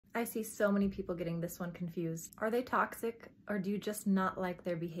I see so many people getting this one confused. Are they toxic, or do you just not like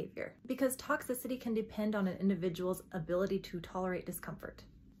their behavior? Because toxicity can depend on an individual's ability to tolerate discomfort.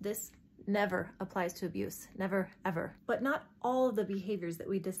 This never applies to abuse, never, ever. But not all of the behaviors that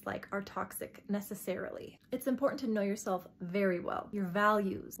we dislike are toxic necessarily. It's important to know yourself very well, your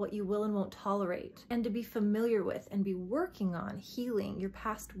values, what you will and won't tolerate, and to be familiar with and be working on healing your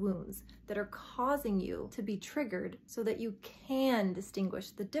past wounds that are causing you to be triggered so that you can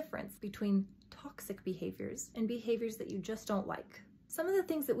distinguish the difference between toxic behaviors and behaviors that you just don't like. Some of the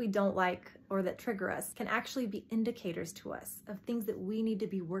things that we don't like or that trigger us can actually be indicators to us of things that we need to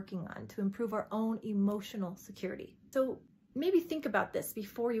be working on to improve our own emotional security. So maybe think about this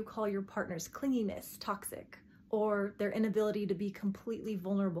before you call your partner's clinginess toxic or their inability to be completely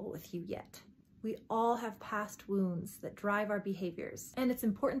vulnerable with you yet. We all have past wounds that drive our behaviors, and it's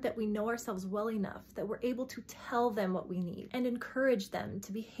important that we know ourselves well enough that we're able to tell them what we need and encourage them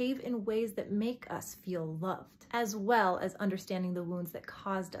to behave in ways that make us feel loved, as well as understanding the wounds that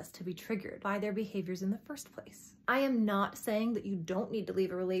caused us to be triggered by their behaviors in the first place. I am not saying that you don't need to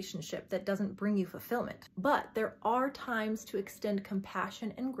leave a relationship that doesn't bring you fulfillment, but there are times to extend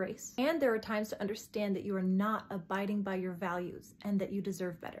compassion and grace, and there are times to understand that you are not abiding by your values and that you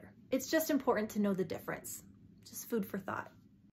deserve better. It's just important to know the difference. Just food for thought.